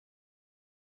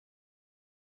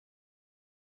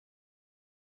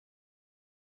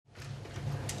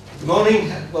Good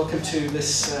morning, welcome to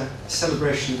this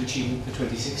celebration of achievement for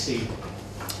 2016.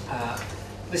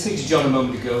 Listening to John a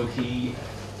moment ago, he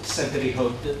said that he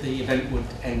hoped that the event would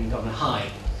end on a high.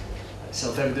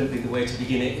 Self-evidently, the way to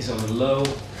begin it is on a low,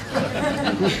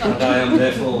 and I am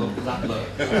therefore that low.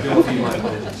 I do offer you my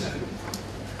apologies.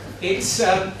 It's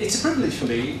a privilege for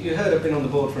me. You heard I've been on the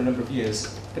board for a number of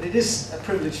years, but it is a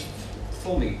privilege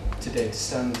for me today to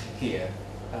stand here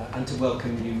and to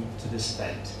welcome you to this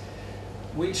event,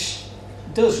 which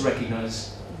does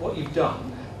recognise what you've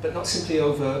done, but not simply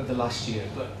over the last year,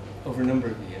 but over a number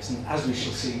of years, and as we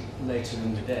shall see later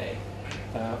in the day,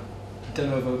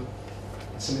 done over,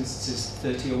 in some instances,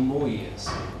 30 or more years.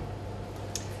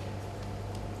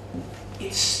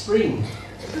 It's spring.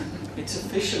 It's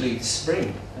officially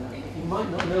spring. You might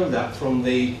not know that from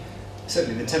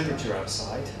certainly the temperature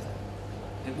outside.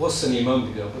 It was sunny a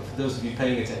moment ago, but for those of you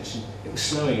paying attention, it was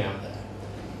snowing out there.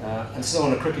 And snow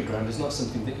on a cricket ground is not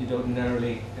something that you'd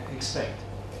ordinarily expect.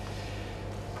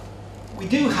 We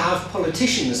do have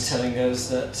politicians telling us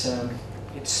that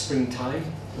it's springtime,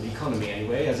 for the economy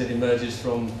anyway, as it emerges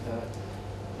from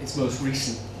its most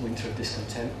recent winter of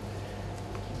discontent.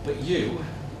 But you,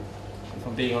 if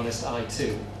I'm being honest, I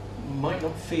too, might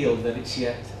not feel that it's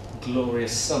yet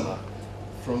glorious summer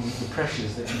from the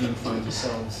pressures that you find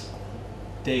yourselves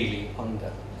daily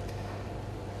under.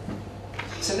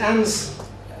 St Anne's,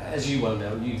 as you well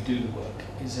know, you do the work,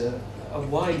 is a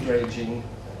wide-ranging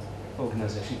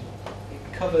organisation.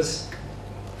 It covers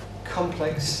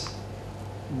complex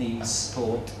needs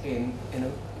support in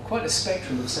quite a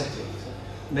spectrum of settings.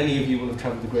 Many of you will have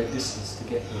travelled a great distance to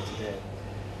get here today.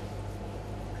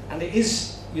 And it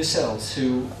is yourselves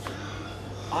who,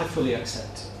 I fully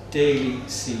accept, daily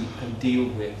see and deal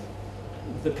with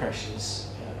the pressures,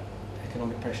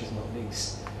 economic pressures not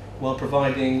least, while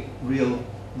providing real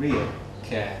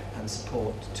care and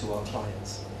support to our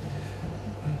clients.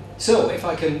 So, if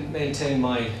I can maintain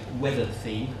my weather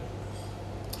theme,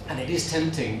 and it is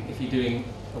tempting if you're doing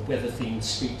a weather-themed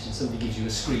speech and somebody gives you a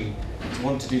screen to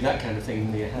want to do that kind of thing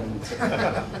in your hands.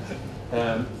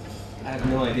 I have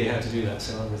no idea how to do that,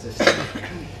 so I'll resist.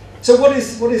 So what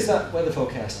is that weather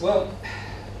forecast? Well,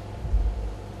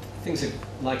 things are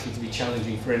likely to be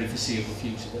challenging for any foreseeable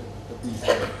future that we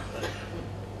have.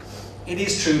 It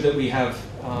is true that we have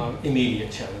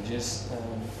immediate challenges,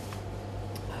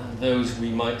 and those we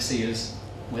might see as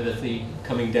weather theme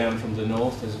coming down from the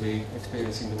north as we're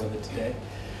experiencing the weather today.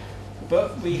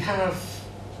 But we have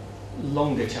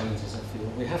longer challenges, I feel.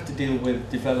 We have to deal with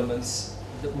developments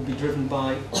that will be driven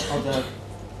by other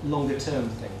longer term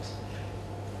things.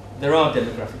 There are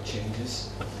demographic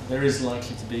changes. There is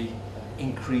likely to be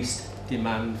increased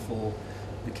demand for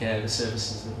the care, the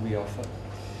services that we offer.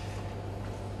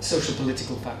 Social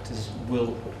political factors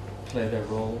will play their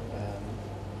role.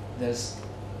 There's,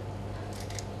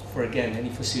 for again, any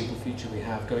foreseeable future we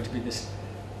have, going to be this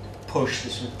push,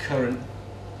 this recurrent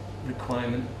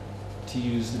requirement to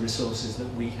use the resources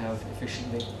that we have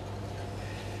efficiently.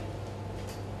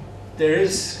 There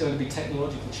is going to be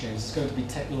technological change, there's going to be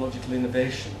technological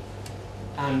innovation,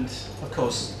 and of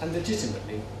course, and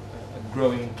legitimately, a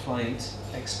growing client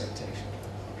expectation.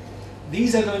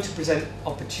 These are going to present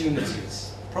opportunities.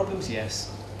 Problems,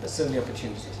 yes, but certainly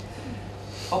opportunities.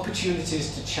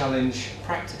 Opportunities to challenge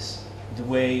practice, the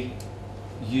way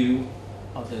you,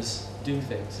 others, do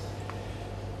things.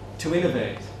 To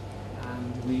innovate,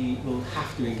 and we will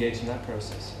have to engage in that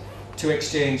process. To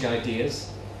exchange ideas,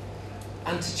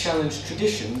 and to challenge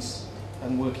traditions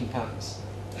and working patterns.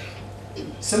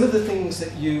 Some of the things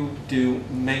that you do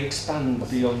may expand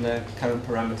beyond their current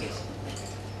parameters.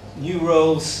 New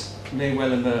roles may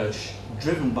well emerge,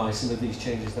 driven by some of these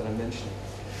changes that I'm mentioning.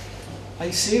 I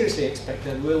seriously expect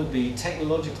there will be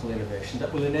technological innovation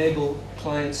that will enable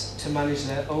clients to manage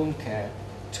their own care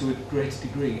to a greater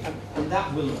degree, and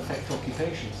that will affect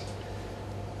occupations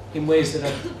in ways that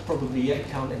I probably yet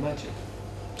can't imagine.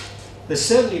 There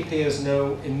certainly appears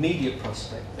no immediate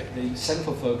prospect that the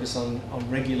central focus on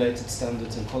regulated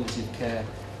standards and quality of care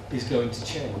is going to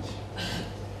change.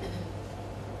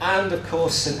 And of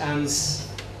course, St Anne's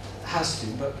has to,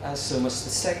 but as so must the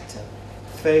sector,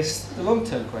 face the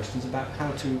long-term questions about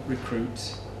how to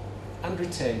recruit and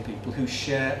retain people who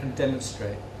share and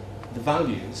demonstrate the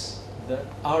values that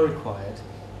are required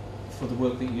for the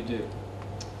work that you do.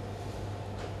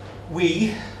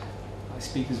 We, I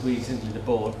speak as we, simply the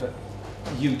board, but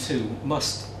you too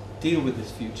must deal with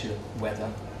this future weather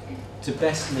to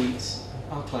best meet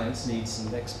our clients' needs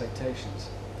and expectations.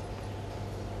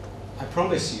 I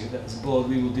promise you that as a board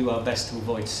we will do our best to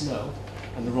avoid snow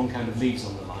and the wrong kind of leaves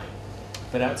on the line.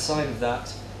 But outside of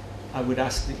that, I would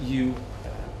ask that you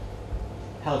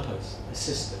help us,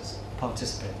 assist us,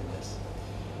 participate in this.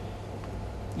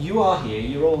 You are here,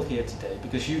 you're all here today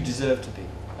because you deserve to be,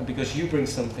 and because you bring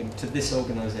something to this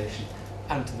organisation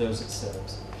and to those it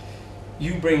serves.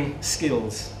 You bring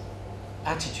skills,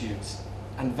 attitudes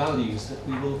and values that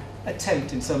we will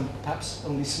attempt in some perhaps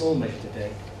only small measure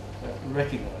today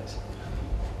recognise.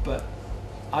 But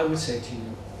I would say to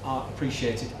you, are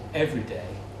appreciated every day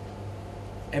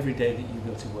that you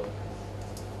go to work.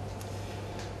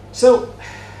 So,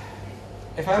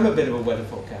 if I'm a bit of a weather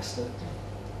forecaster,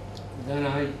 then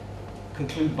I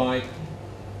conclude by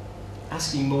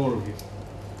asking more of you,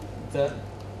 that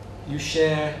you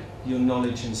share your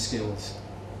knowledge and skills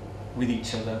with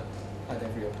each other at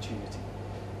every opportunity.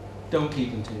 Don't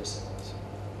keep them to yourselves.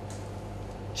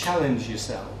 Challenge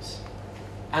yourselves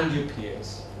and your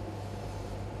peers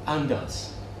and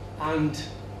us, and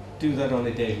do that on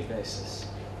a daily basis.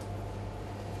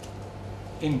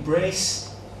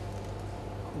 Embrace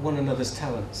one another's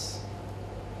talents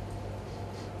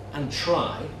and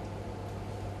try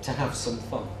to have some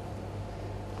fun.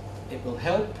 It will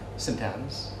help St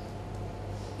Anne's,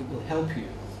 it will help you,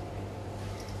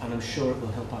 and I'm sure it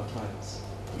will help our clients.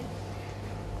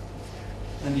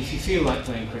 And if you feel like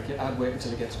playing cricket, I'd wait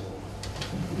until it gets warm.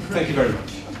 Thank you very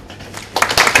much.